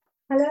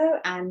Hello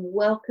and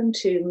welcome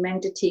to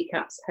Mended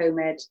Teacups Home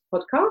Ed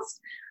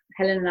podcast.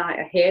 Helen and I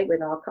are here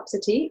with our cups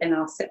of tea in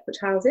our separate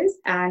houses,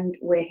 and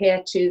we're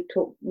here to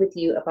talk with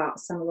you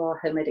about some of our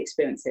home ed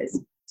experiences.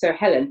 So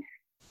Helen,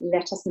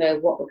 let us know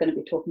what we're going to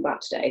be talking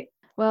about today.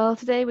 Well,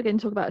 today we're going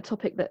to talk about a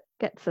topic that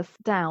gets us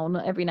down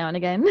every now and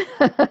again.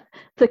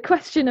 The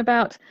question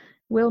about,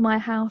 will my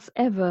house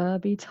ever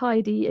be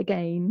tidy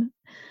again?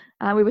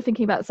 We were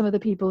thinking about some of the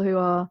people who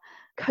are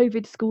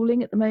COVID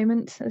schooling at the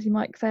moment, as you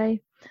might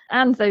say,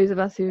 and those of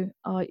us who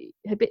are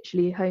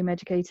habitually home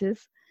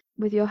educators.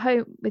 With your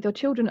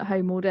children at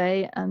home all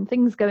day and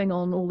things going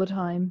on all the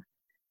time,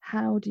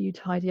 how do you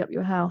tidy up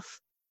your house?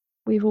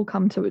 We've all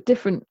come to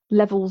different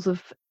levels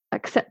of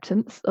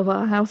acceptance of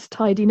our house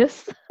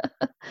tidiness.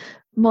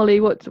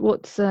 Molly, what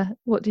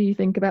do you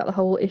think about the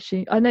whole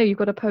issue? I know you've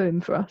got a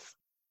poem for us.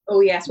 Oh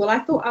yes, well I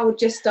thought I would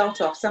just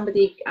start off.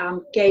 Somebody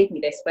gave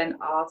me this when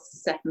our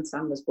second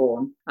son was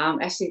born.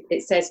 Actually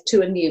it says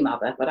to a new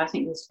mother, but I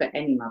think this is for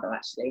any mother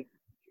actually.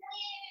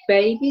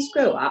 Babies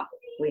grow up,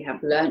 we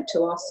have learnt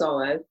to our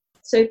sorrow,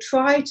 so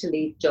try to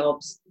leave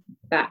jobs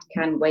that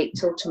can wait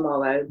till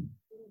tomorrow.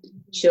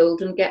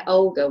 Children get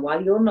older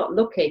while you're not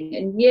looking,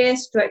 and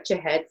years stretch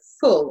ahead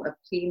full of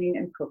cleaning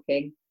and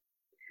cooking.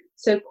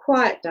 So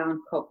quiet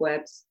down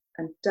cobwebs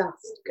and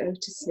dust, go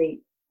to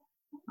sleep.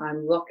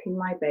 I'm rocking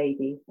my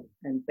baby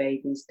and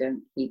babies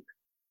don't keep.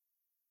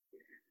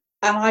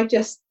 And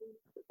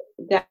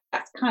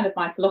that's kind of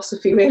my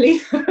philosophy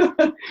really.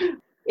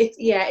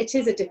 It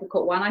is a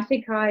difficult one. I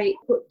think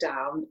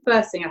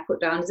first thing I put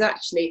down is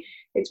actually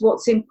it's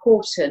what's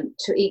important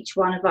to each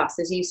one of us.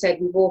 As you said,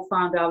 we've all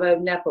found our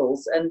own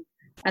levels, and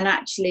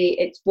actually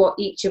it's what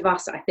each of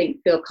us I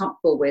think feel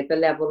comfortable with, the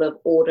level of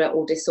order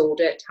or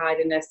disorder,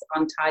 tidiness,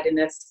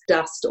 untidiness,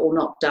 dust or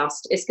not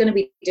dust. It's going to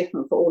be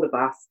different for all of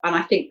us, and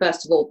I think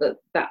first of all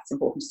that's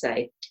important to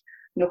say.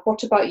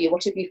 What about you?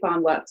 What have you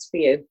found works for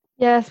you?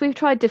 Yes, we've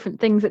tried different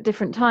things at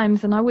different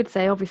times, and I would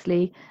say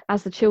obviously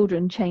as the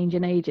children change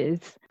in ages,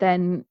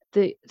 then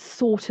the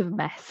sort of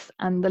mess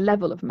and the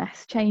level of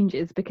mess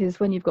changes,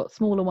 because when you've got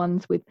smaller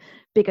ones with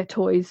bigger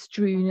toys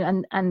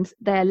strewn and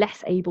they're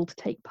less able to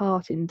take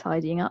part in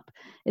tidying up,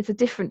 it's a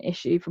different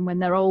issue from when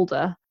they're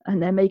older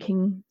and they're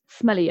making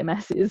smellier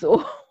messes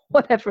or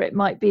whatever it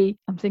might be.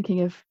 I'm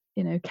thinking of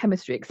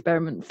chemistry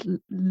experiments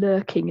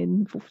lurking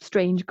in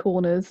strange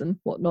corners and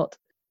whatnot.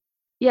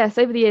 Yes,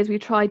 over the years we've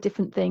tried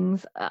different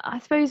things. I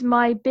suppose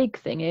my big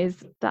thing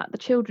is that the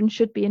children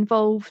should be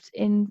involved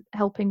in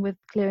helping with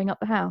clearing up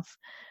the house.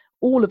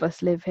 All of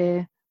us live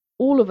here.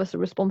 All of us are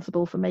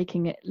responsible for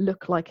making it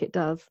look like it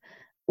does.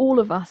 All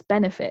of us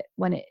benefit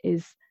when it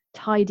is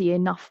tidy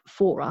enough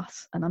for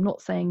us. And I'm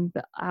not saying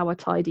that our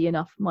tidy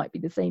enough might be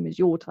the same as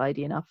your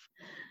tidy enough.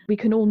 We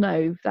can all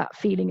know that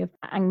feeling of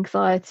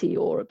anxiety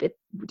or a bit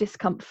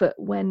discomfort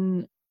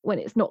when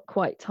it's not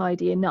quite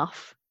tidy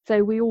enough.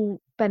 So we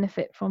all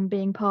benefit from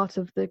being part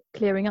of the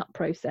clearing up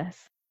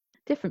process.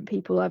 Different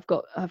people have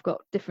got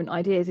different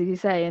ideas, as you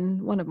say,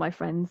 and one of my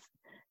friends,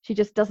 she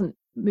just doesn't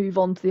move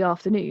on to the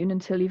afternoon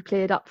until you've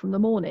cleared up from the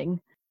morning,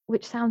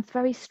 which sounds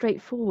very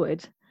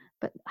straightforward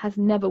but has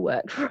never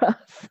worked for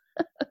us.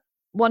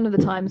 One of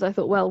the times I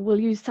thought, well, we'll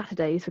use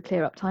Saturdays for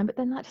clear up time, but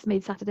then that just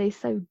made Saturdays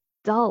so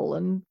dull,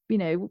 and we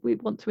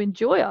want to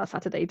enjoy our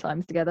Saturday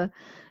times together,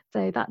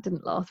 so that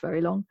didn't last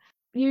very long.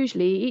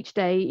 Usually each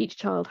day each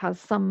child has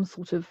some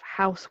sort of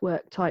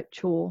housework type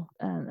chore,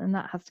 and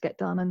that has to get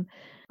done, and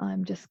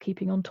I'm just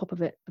keeping on top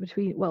of it.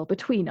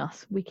 Between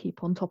us we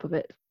keep on top of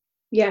it.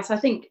 Yes, I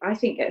think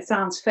it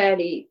sounds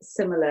fairly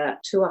similar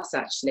to us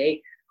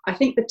actually. I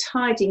think the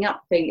tidying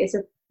up thing is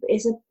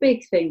a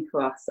big thing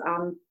for us.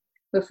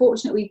 We're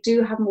fortunate we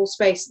do have more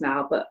space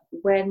now, but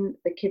when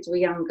the kids were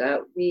younger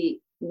we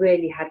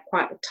really had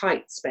quite a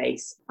tight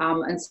space,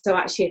 and so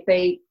actually if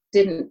they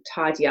didn't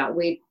tidy up,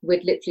 we'd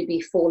literally be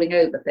falling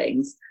over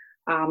things.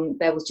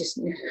 There was just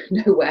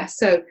nowhere.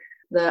 So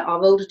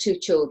our older two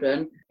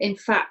children, in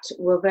fact,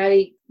 were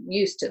very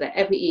used to that.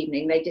 Every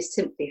evening they just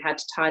simply had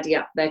to tidy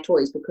up their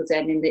toys, because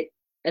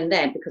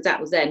because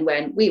that was then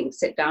when we would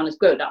sit down as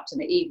grown-ups in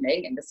the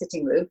evening in the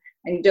sitting room,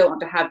 and you don't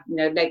want to have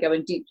Lego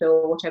and Duplo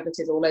or whatever it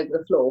is all over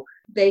the floor.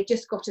 They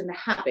just got in the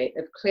habit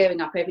of clearing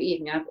up every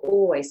evening. I've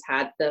always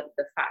had the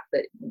fact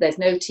that there's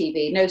no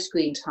TV, no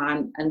screen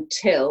time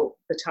until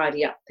the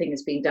tidy up thing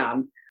has been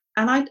done.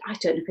 And I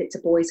don't know if it's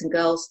a boys and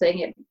girls thing.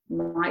 It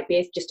might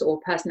be just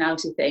all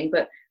personality thing,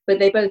 but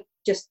they both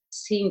just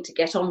seem to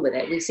get on with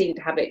it. We seem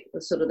to have it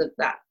sort of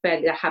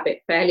the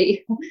habit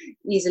fairly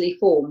easily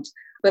formed.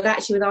 But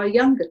actually with our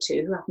younger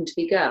two, who happen to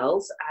be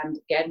girls, and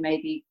again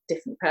maybe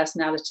different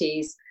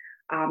personalities,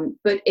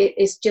 but it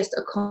is just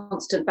a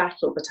constant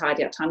battle for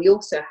tidy up time. We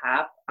also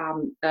have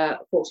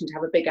fortunate to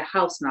have a bigger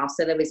house now,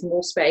 so there is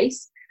more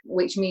space,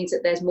 which means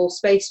that there's more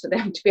space for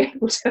them to be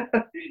able to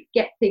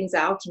get things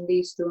out and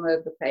leave strewn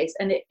over the place.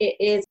 And it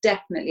is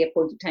definitely a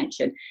point of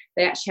tension.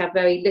 They actually have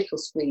very little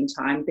screen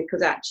time,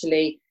 because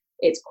actually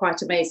it's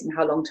quite amazing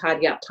how long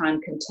tidy up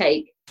time can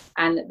take,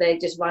 and they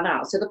just run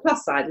out. So the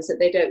plus side is that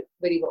they don't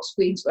really watch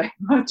screens very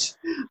much,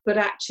 but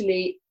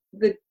actually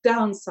the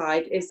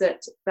downside is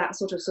that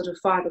sort of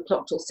 5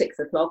 o'clock till 6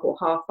 o'clock, or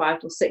half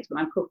 5 till 6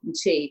 when I'm cooking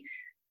tea,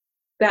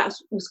 that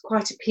was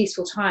quite a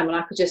peaceful time, and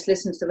I could just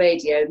listen to the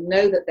radio,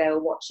 know that they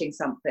were watching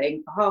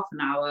something for half an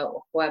hour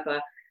or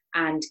whatever,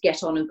 and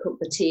get on and cook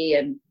the tea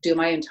and do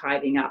my own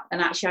tidying up.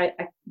 And actually,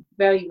 I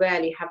very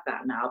rarely have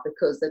that now,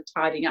 because the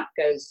tidying up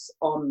goes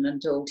on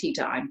until tea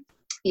time.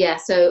 Yeah,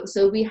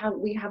 so we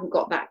haven't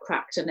got that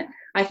cracked, and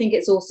I think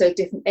it's also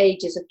different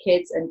ages of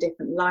kids and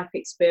different life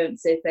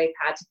experiences they've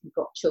had. If you've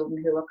got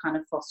children who are kind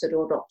of fostered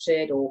or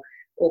adopted, or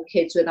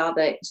kids with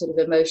other sort of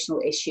emotional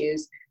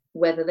issues,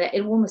 whether they're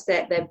in almost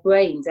their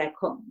brains,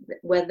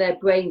 whether their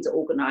brains are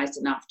organised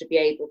enough to be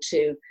able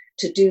to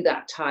do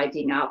that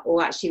tidying up,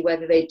 or actually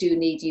whether they do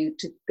need you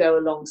to go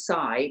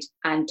alongside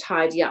and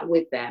tidy up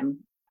with them.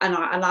 And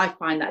I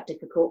find that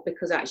difficult,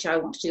 because actually I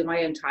want to do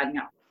my own tidying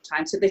up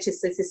time. So this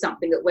is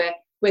something that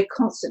we're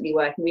constantly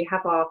working. We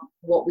have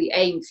what we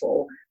aim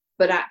for,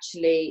 but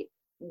actually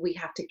we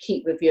have to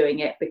keep reviewing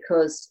it,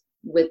 because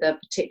with a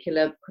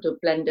particular kind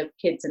of blend of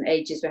kids and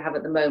ages we have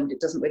at the moment,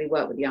 it doesn't really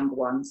work with the younger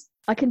ones.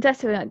 I can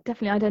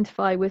definitely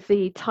identify with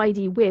the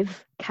tidy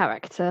with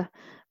character.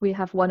 We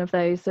have one of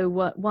those. So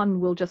one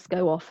will just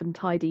go off and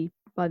tidy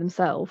by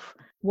themselves.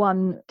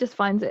 One just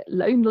finds it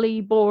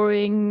lonely,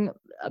 boring,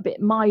 a bit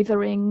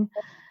mithering.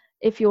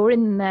 If you're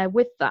in there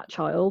with that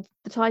child,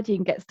 the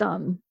tidying gets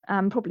done,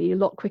 probably a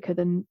lot quicker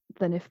than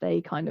if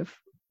they kind of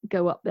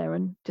go up there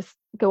and just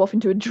go off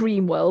into a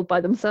dream world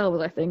by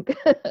themselves, I think.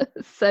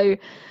 So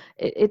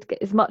it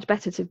is much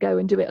better to go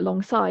and do it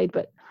alongside.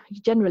 But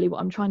generally what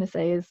I'm trying to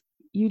say is,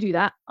 you do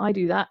that, I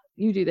do that,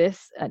 you do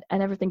this, and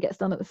everything gets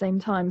done at the same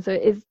time. So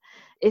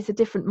it's a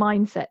different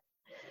mindset.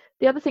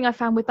 The other thing I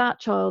found with that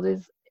child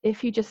is,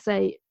 if you just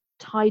say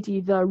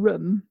tidy the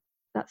room,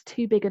 that's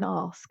too big an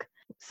ask.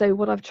 So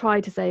what I've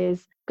tried to say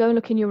is, go and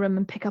look in your room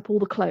and pick up all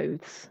the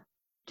clothes,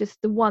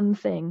 just the one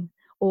thing,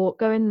 or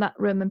go in that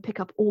room and pick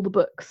up all the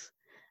books.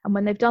 And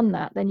when they've done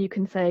that, then you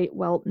can say,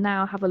 well,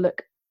 now have a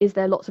look. Is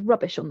there lots of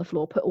rubbish on the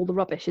floor? Put all the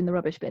rubbish in the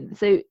rubbish bin.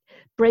 So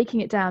breaking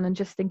it down and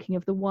just thinking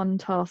of the one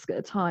task at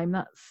a time,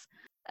 that's,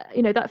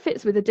 that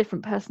fits with a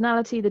different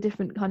personality, the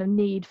different kind of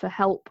need for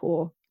help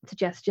or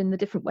suggestion, the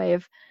different way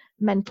of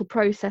mental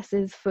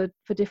processes for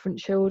different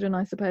children,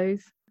 I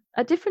suppose.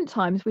 At different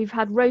times, we've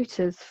had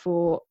rotas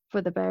for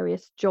the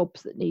various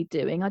jobs that need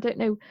doing. I don't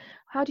know,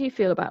 how do you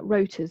feel about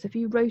rotas? Have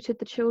you rotated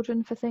the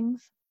children for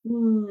things?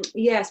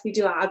 Yes, we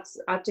do.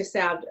 I'd just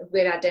say I'd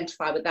really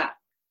identify with that.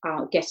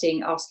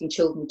 Asking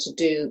children to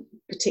do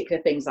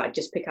particular things, like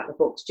just pick up the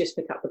books, just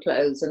pick up the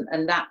clothes,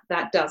 and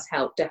that does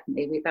help,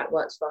 definitely. That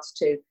works for us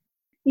too.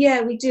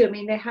 Yeah, we do. I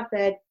mean, they have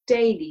their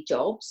daily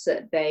jobs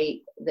that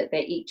they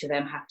each of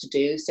them have to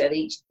do. So they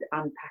each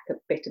unpack a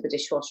bit of the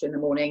dishwasher in the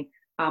morning.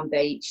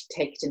 They each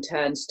take it in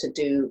turns to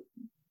do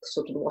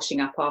sort of washing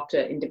up after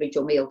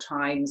individual meal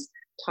times,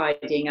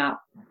 tidying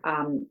up.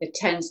 It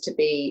tends to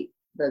be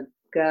the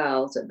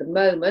girls at the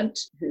moment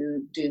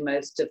who do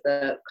most of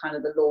the kind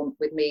of the lawn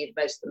with me,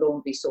 most of the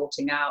laundry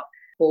sorting out.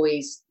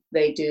 Boys,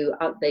 they do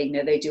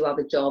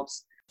other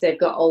jobs. They've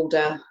got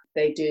older,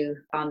 they do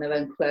iron their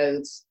own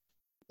clothes.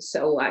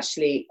 So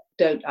actually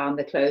don't iron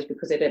the clothes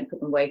because they don't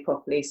put them away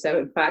properly. So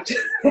in fact,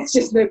 there's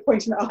just no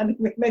point in ironing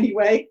them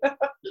anyway.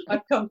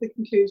 I've come to the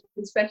conclusion,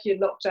 especially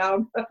in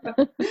lockdown.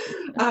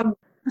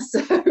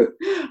 So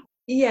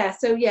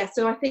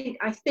I think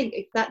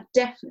that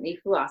definitely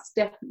for us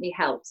definitely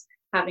helps,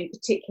 having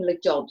particular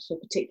jobs for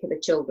particular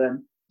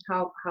children.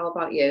 How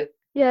about you?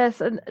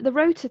 Yes, and the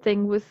rota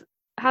thing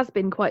has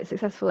been quite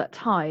successful at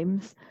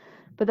times,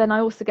 but then I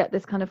also get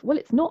this kind of, well,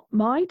 it's not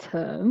my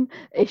turn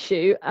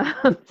issue.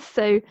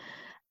 So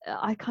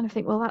I kind of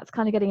think, well, that's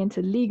kind of getting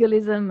into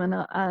legalism,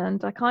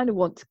 and I kind of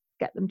want to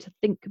get them to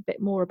think a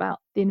bit more about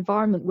the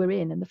environment we're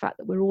in and the fact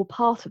that we're all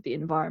part of the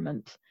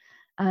environment,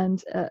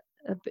 and a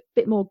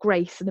bit more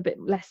grace and a bit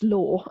less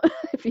law,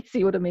 if you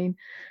see what I mean.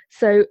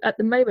 So at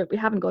the moment we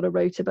haven't got a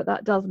rota, but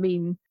that does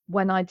mean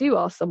when I do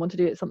ask someone to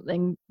do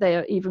something, they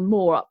are even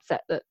more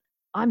upset that,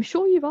 I'm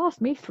sure you've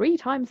asked me 3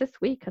 times this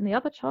week and the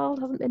other child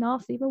hasn't been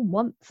asked even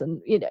once,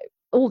 and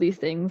all these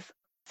things.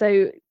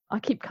 So I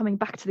keep coming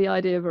back to the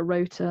idea of a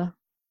rota.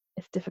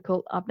 It's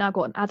difficult. I've now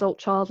got an adult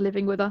child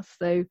living with us,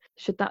 so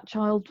should that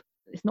child,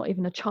 it's not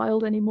even a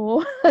child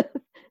anymore,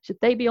 should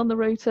they be on the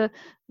rota,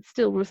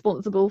 still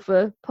responsible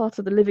for part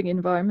of the living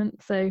environment?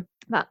 So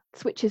that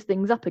switches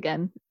things up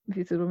again, if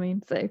you see what I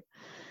mean. So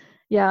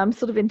yeah, I'm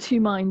sort of in two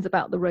minds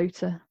about the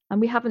rota.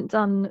 And we haven't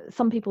done,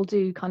 some people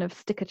do kind of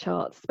sticker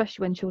charts,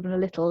 especially when children are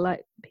little,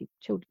 like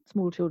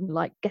small children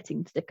like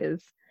getting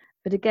stickers.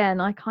 But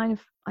again, I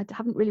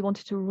haven't really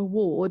wanted to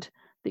reward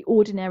the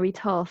ordinary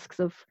tasks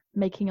of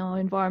making our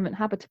environment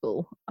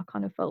habitable. I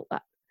kind of felt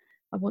that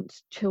I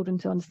want children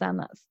to understand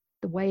that's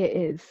the way it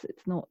is.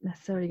 It's not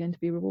necessarily going to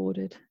be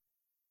rewarded.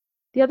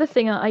 The other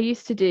thing I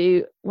used to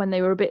do when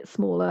they were a bit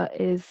smaller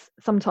is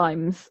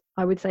sometimes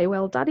I would say,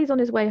 well, Daddy's on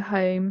his way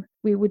home.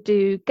 We would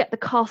get the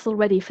castle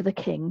ready for the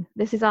king.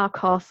 This is our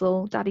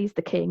castle. Daddy's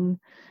the king.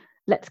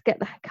 Let's get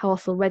the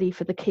castle ready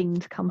for the king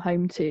to come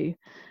home to.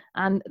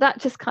 And that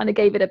just kind of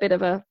gave it a bit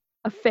of a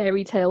a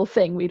fairy tale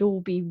thing. We'd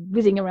all be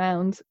whizzing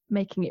around,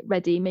 making it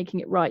ready, making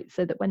it right,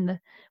 so that when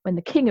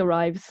the king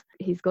arrives,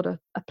 he's got a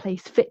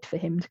place fit for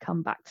him to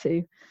come back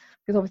to.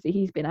 Because obviously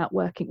he's been out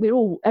working.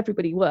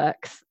 Everybody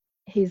works.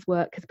 His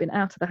work has been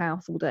out of the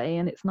house all day,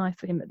 and it's nice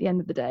for him at the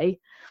end of the day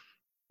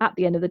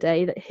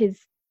that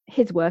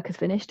his work is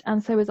finished,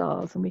 and so is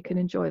ours, and we can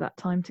enjoy that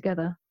time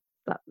together.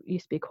 That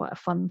used to be quite a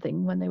fun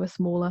thing when they were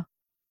smaller.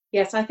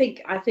 Yes, I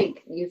think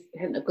you've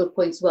hit a good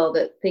point as well,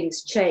 that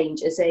things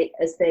change as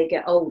they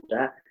get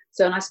older.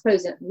 So, and I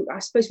suppose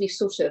we've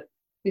sort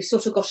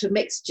of got a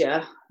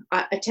mixture.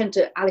 I tend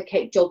to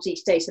allocate jobs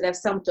each day. So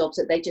there's some jobs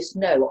that they just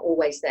know are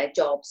always their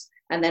jobs,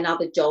 and then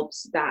other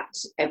jobs that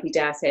every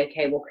day I say,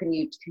 okay, well, can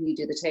you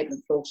do the table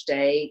and floor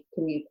today?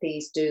 Can you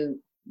please do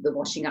the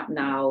washing up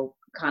now,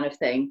 kind of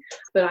thing.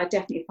 But I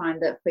definitely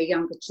find that for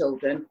younger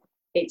children,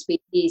 it's been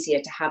easier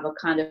to have a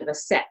kind of a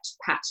set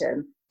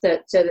pattern,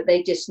 so that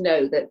they just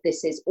know that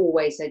this is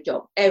always their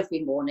job.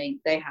 Every morning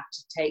they have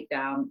to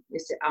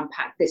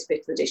unpack this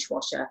bit of the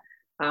dishwasher.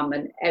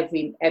 And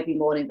every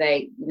morning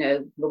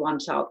the one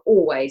child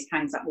always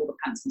hangs up all the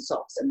pants and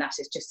socks, and that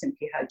is just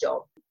simply her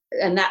job.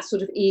 And that's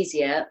sort of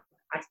easier,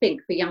 I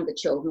think, for younger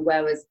children,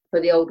 whereas for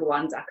the older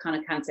ones, I kind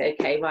of can say,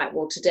 okay, right,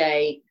 well,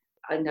 today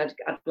I'd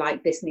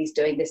like this needs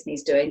doing, this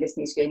needs doing, this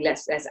needs doing,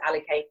 let's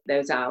allocate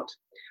those out.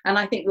 And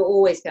I think we're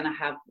always going to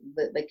have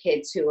the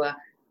kids who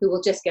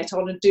will just get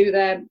on and do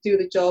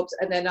the jobs,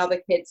 and then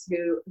other kids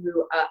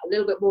who are a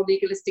little bit more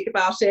legalistic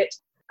about it.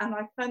 And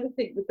I kind of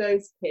think with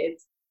those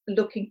kids,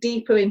 looking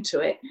deeper into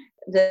it,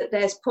 that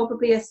there's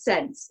probably a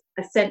sense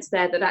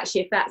there that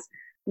actually, if that's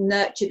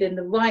nurtured in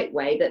the right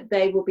way, that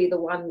they will be the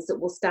ones that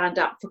will stand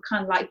up for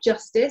kind of like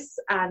justice,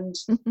 and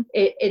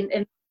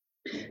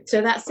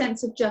so that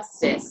sense of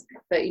justice,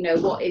 that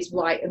what is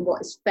right and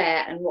what is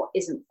fair and what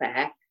isn't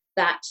fair,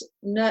 that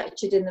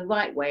nurtured in the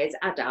right way as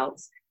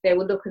adults, they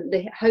will look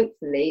at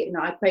hopefully,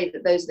 I pray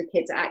that those are the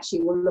kids that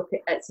actually will look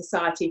at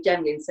society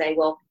generally and say,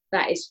 well,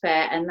 that is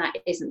fair and that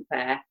isn't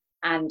fair,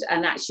 and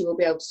actually will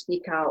be able to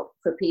speak out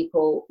for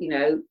people,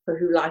 for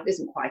who life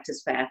isn't quite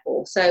as fair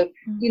for. So,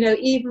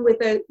 even with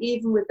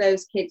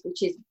those kids,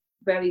 which is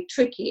very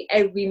tricky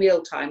every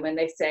mealtime, when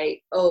they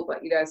say, oh,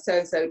 but so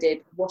and so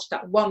did wash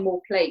that one more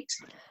plate,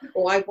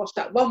 or I washed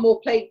that one more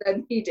plate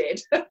than he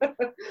did,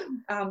 but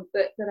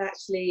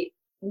actually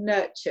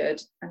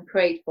nurtured and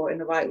prayed for in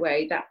the right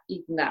way, that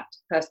even that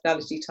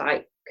personality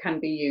type can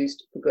be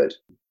used for good.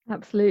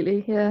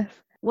 Absolutely, yes.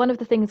 One of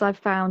the things I've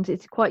found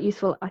is quite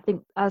useful, I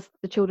think, as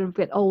the children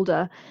get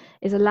older,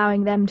 is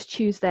allowing them to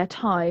choose their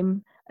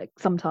time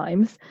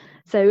sometimes.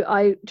 So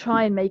I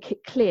try and make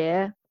it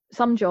clear,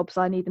 some jobs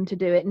I need them to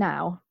do it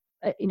now.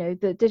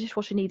 The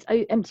dishwasher needs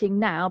emptying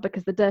now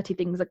because the dirty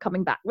things are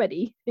coming back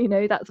ready,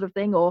 that sort of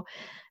thing. Or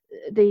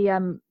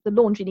the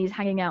laundry needs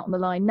hanging out on the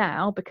line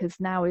now because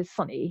now is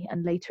sunny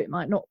and later it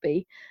might not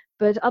be.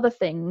 But other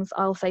things,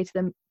 I'll say to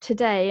them,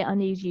 today I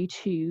need you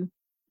to,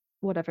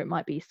 whatever it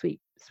might be,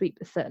 sweep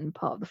a certain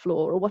part of the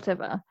floor or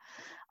whatever.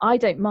 I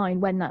don't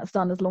mind when that's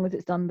done, as long as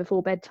it's done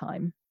before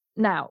bedtime.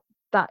 Now,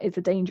 that is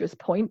a dangerous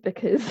point,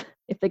 because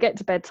if they get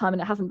to bedtime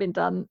and it hasn't been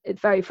done,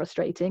 it's very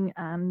frustrating,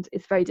 and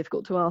it's very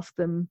difficult to ask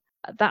them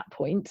at that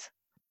point,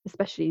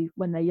 especially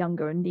when they're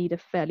younger and need a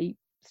fairly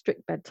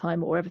strict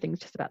bedtime, or everything's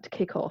just about to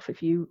kick off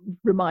if you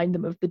remind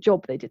them of the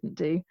job they didn't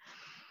do.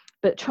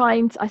 But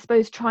trying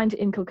to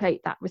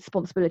inculcate that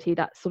responsibility,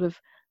 that sort of,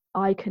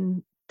 I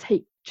can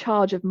take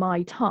charge of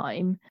my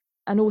time,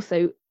 and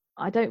also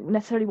I don't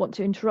necessarily want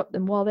to interrupt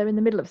them while they're in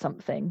the middle of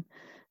something.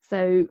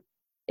 So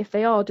if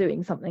they are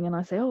doing something and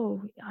I say,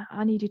 oh,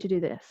 I need you to do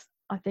this,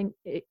 I think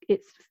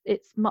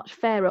it's much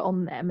fairer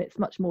on them. It's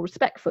much more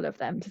respectful of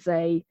them to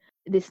say,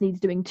 this needs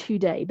doing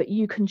today, but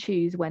you can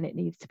choose when it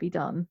needs to be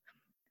done.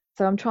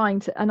 So I'm trying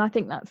to, and I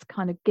think that's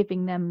kind of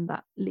giving them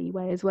that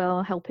leeway as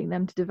well, helping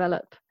them to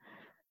develop,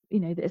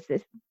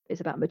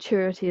 it's about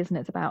maturity, isn't it?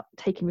 It's about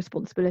taking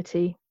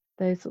responsibility,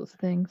 those sorts of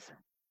things.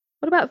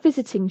 What about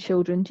visiting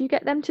children? Do you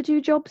get them to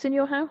do jobs in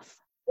your house?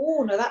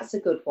 Oh, no, that's a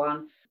good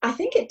one. I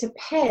think it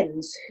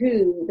depends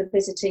who the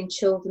visiting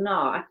children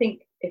are. I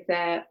think if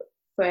they're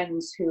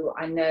friends who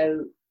I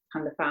know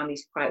kind of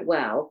families quite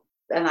well,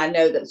 and I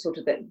know that sort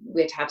of that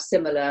we'd have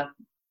similar,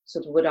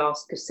 sort of would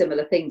ask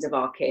similar things of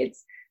our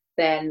kids,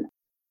 then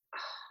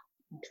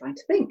I'm trying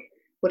to think.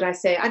 Would I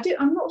say,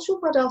 I'm not sure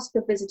if I'd ask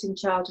a visiting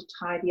child to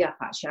tidy up,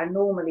 actually. I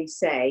normally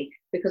say,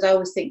 because I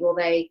always think, well,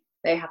 they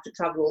have to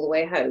travel all the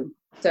way home.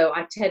 So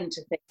I tend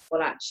to think,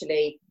 well,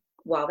 actually,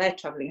 while they're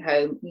travelling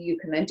home, you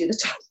can then do the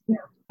tidying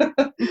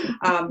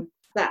up.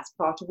 That's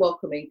part of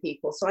welcoming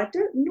people. So I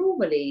don't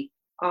normally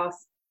ask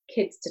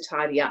kids to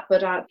tidy up,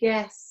 but I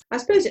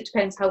suppose it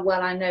depends how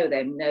well I know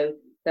them.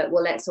 That,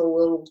 well,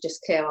 we'll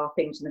just clear our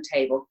things on the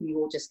table. Can you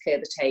all just clear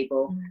the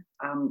table,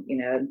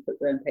 and put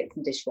their own plates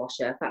in the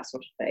dishwasher, that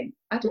sort of thing.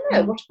 I don't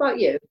know. What about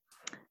you?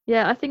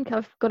 Yeah, I think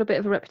I've got a bit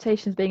of a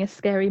reputation as being a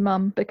scary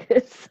mum,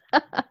 because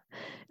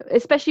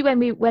especially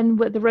when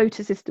the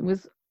rota system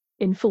was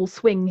in full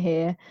swing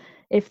here,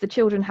 if the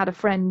children had a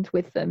friend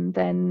with them,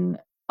 then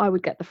I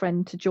would get the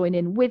friend to join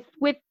in with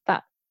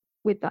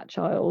that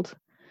child,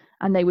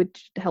 and they would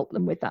help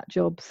them with that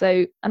job.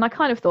 So, and I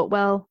kind of thought,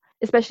 well,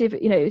 especially if,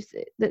 you know,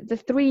 the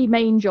three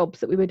main jobs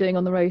that we were doing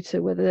on the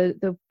rota were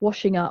the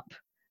washing up,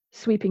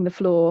 sweeping the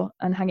floor,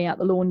 and hanging out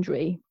the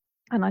laundry.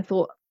 And I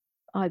thought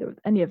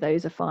any of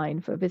those are fine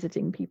for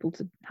visiting people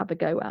to have a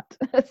go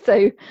at.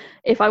 So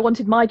if I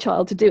wanted my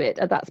child to do it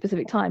at that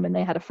specific time and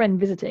they had a friend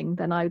visiting,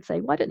 then I would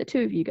say, why don't the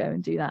two of you go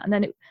and do that? And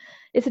then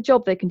it's a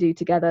job they can do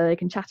together. They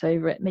can chat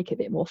over it, make it a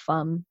bit more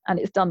fun, and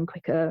it's done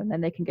quicker, and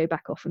then they can go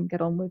back off and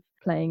get on with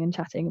playing and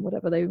chatting and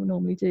whatever they would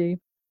normally do.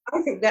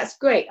 I think that's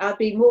great. I'd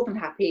be more than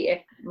happy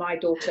if my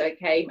daughter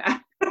came and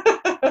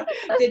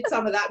did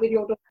some of that with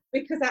your daughter,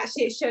 because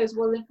actually it shows,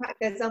 well, in fact,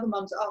 there's other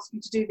mums that ask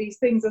you to do these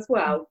things as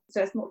well.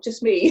 So it's not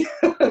just me.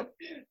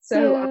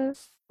 So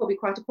probably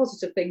quite a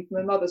positive thing from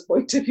a mother's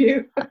point of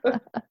view.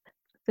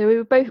 So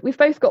we've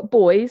both got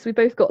boys, we've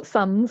both got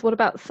sons. What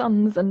about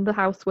sons and the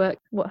housework?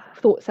 What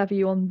thoughts have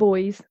you on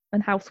boys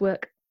and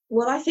housework?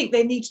 Well, I think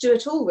they need to do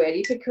it all,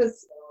 really,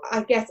 because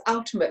I guess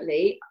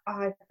ultimately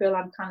I feel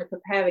I'm kind of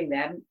preparing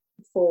them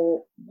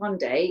for one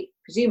day,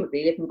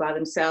 presumably living by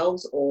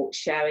themselves or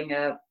sharing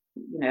a,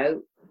 you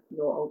know,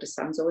 your older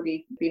son's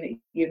already been at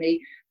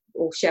uni,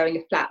 or sharing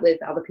a flat with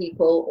other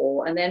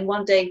people, and then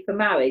one day for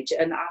marriage.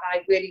 And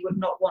I really would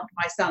not want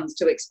my sons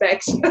to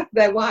expect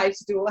their wives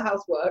to do all the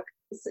housework.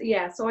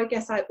 So I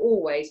guess I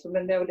always, from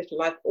when they were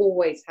little, I've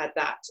always had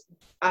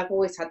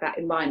that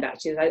in mind,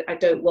 actually. I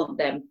don't want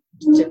them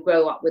to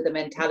grow up with a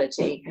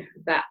mentality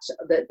that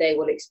they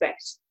will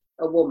expect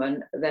a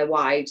woman, their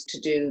wives, to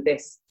do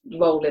this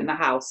role in the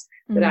house,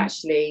 but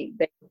actually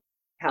they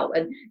help,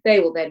 and they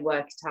will then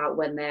work it out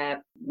when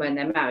they're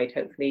married,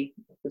 hopefully,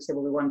 which there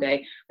will be one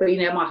day. But,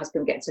 you know, my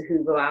husband gets to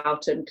hoover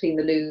out and cleans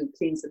the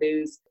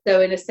loos.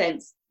 So in a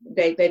sense,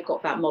 they've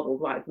got that model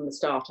right from the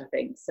start, I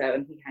think. So,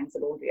 and he hangs the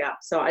laundry up.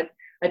 So I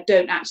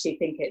don't actually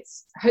think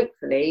it's,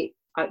 hopefully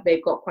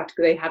they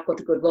have got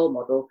a good role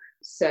model,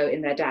 so,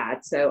 in their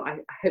dad. So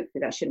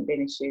hopefully that shouldn't be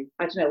an issue.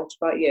 I don't know, what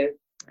about you?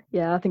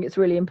 Yeah, I think it's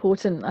really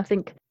important. I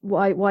think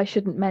why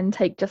shouldn't men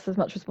take just as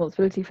much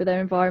responsibility for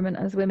their environment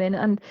as women?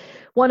 And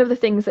one of the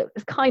things that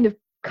has kind of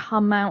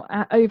come out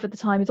over the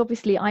time is,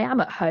 obviously I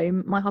am at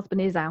home, my husband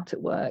is out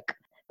at work,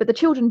 but the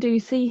children do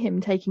see him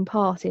taking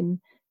part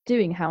in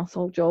doing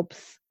household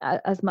jobs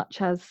as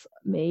much as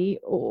me.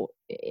 Or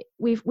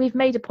we've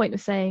made a point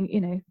of saying,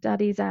 you know,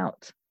 daddy's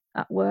out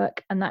at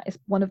work, and that is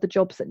one of the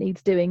jobs that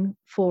needs doing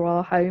for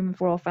our home,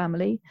 for our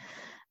family.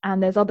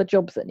 And there's other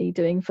jobs that need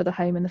doing for the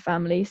home and the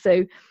family.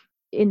 So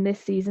in this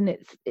season,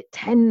 it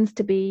tends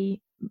to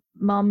be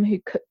mum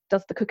who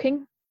does the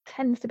cooking,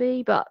 tends to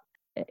be, but,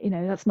 you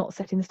know, that's not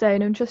set in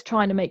stone. I'm just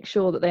trying to make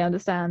sure that they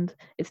understand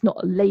it's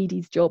not a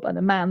lady's job and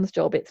a man's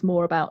job. It's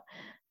more about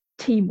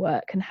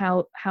teamwork and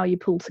how you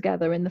pull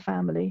together in the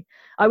family.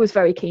 I was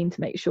very keen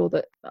to make sure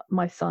that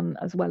my son,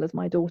 as well as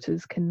my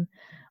daughters, can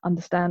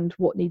understand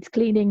what needs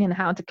cleaning and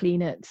how to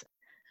clean it.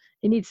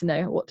 He needs to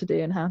know what to do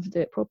and how to do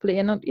it properly,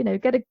 and, you know,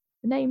 get a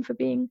name for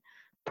being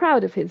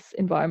proud of his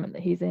environment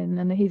that he's in.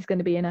 And he's going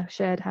to be in a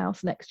shared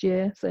house next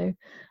year, so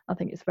I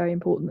think it's very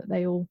important that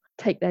they all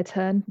take their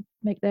turn,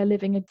 make their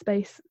living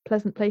a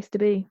pleasant place to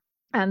be.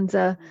 And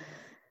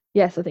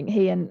yes, I think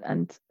he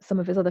and some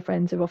of his other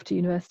friends who are off to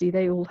university,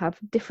 they all have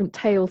different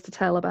tales to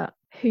tell about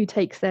who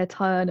takes their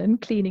turn and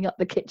cleaning up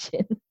the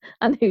kitchen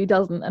and who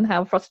doesn't, and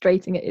how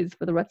frustrating it is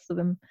for the rest of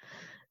them.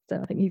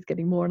 So I think he's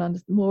getting more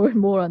and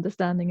more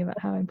understanding about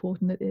how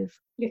important it is.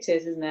 It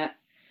is, isn't it?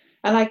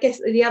 And I guess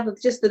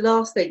the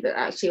last thing that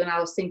actually, when I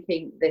was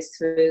thinking this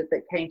through,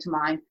 that came to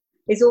mind,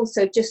 is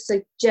also just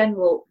a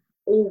general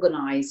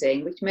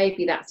organising, which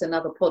maybe that's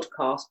another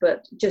podcast,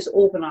 but just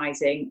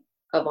organising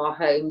of our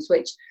homes,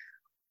 which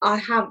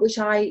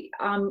I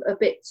am a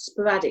bit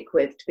sporadic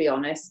with, to be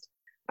honest.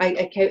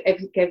 I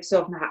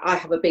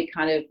have a big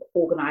kind of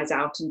organise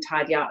out and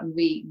tidy out and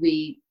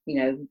rebooting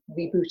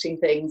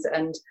things,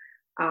 and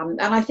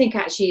I think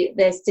actually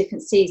there's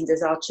different seasons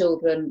as our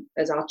children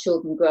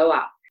grow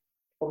up.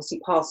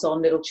 Obviously pass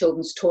on little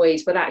children's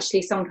toys, but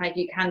actually sometimes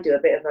you can do a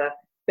bit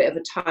of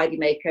a tidy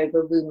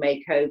makeover, room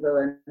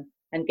makeover,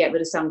 and get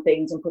rid of some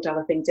things and put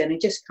other things in,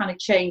 and just kind of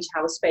change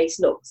how a space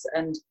looks.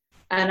 And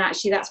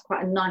actually that's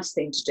quite a nice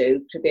thing to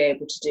do, to be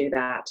able to do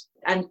that,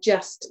 and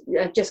just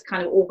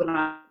kind of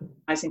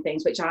organising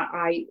things, which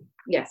I'm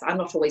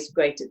not always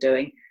great at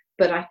doing,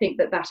 but I think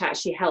that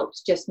actually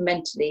helps just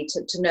mentally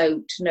to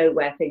know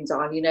where things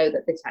are, and you know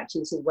that this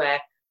is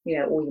where, you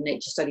know, all your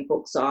nature study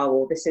books are,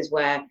 or this is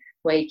where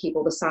you keep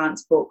all the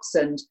science books,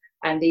 and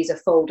these are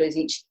folders.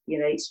 Each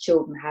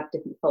children have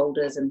different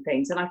folders and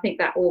things, and I think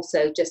that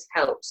also just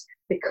helps,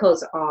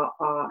 because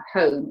our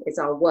home is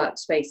our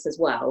workspace as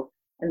well.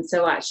 And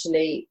so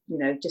actually, you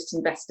know, just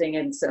investing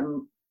in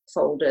some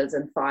folders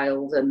and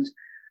files, and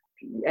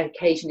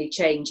occasionally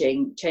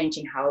changing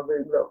how a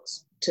room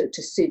looks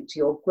to suit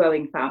your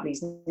growing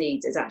family's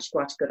needs is actually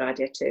quite a good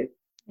idea too.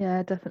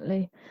 Yeah,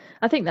 definitely.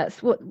 I think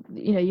that's what,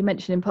 you know, you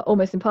mentioned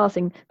almost in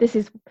passing. This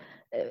is,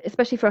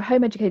 especially for a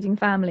home educating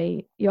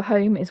family, your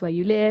home is where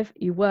you live,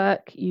 you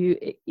work,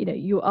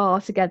 you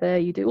are together,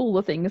 you do all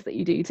the things that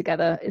you do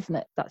together, isn't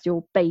it? That's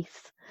your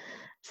base.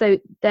 So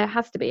there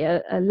has to be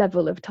a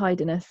level of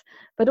tidiness,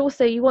 but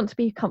also you want to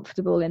be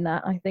comfortable in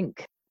that, I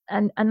think.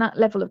 And that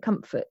level of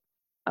comfort,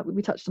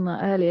 we touched on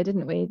that earlier,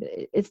 didn't we?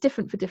 It's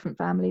different for different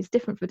families,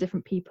 different for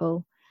different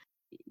people.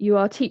 You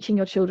are teaching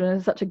your children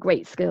such a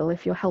great skill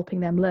if you're helping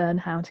them learn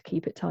how to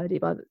keep it tidy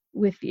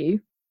with you,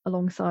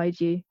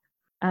 alongside you.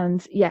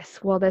 And yes,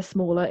 while they're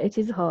smaller, it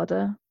is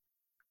harder.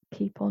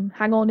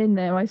 Hang on in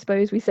there, I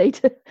suppose we say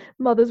to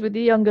mothers with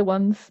the younger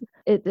ones.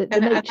 The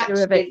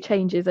nature of it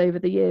changes over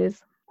the years.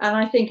 And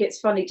I think it's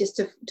funny,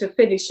 just to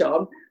finish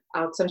on,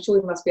 because I'm sure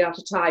we must be out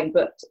of time,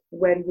 but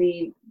when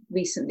we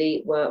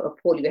recently were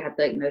poorly, we had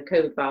the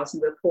COVID virus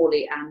and we were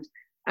poorly,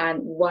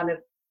 and one of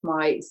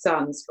my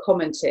sons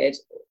commented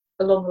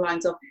along the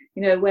lines of,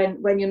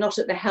 when you're not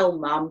at the helm,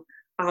 Mum,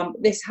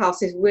 this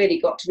house has really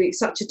got to be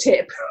such a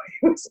tip.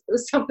 It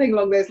was something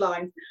along those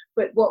lines.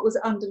 But what was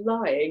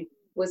underlying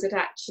was that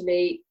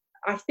actually,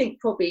 I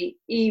think probably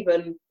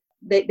even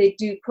they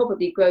do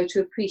probably grow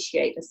to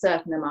appreciate a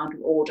certain amount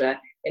of order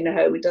in a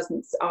home.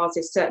 Ours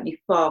is certainly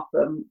far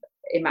from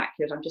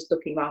immaculate. I'm just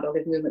looking around our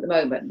living room at the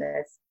moment.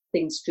 There's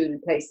things strewn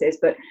in places,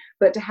 but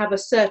to have a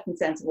certain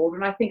sense of order,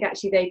 and I think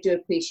actually they do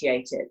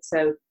appreciate it.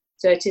 So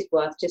it is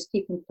worth just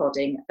keeping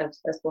plodding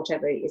as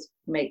whatever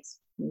makes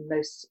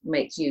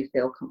you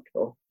feel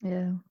comfortable.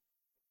 Yeah.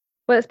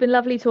 Well, it's been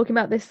lovely talking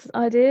about these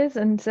ideas,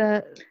 and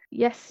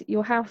yes,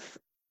 your house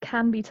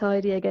can be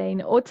tidy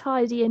again, or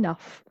tidy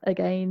enough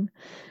again,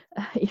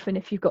 even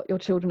if you've got your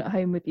children at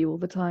home with you all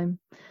the time.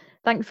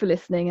 Thanks for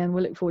listening, and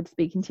we'll look forward to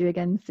speaking to you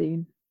again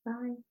soon.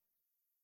 Bye.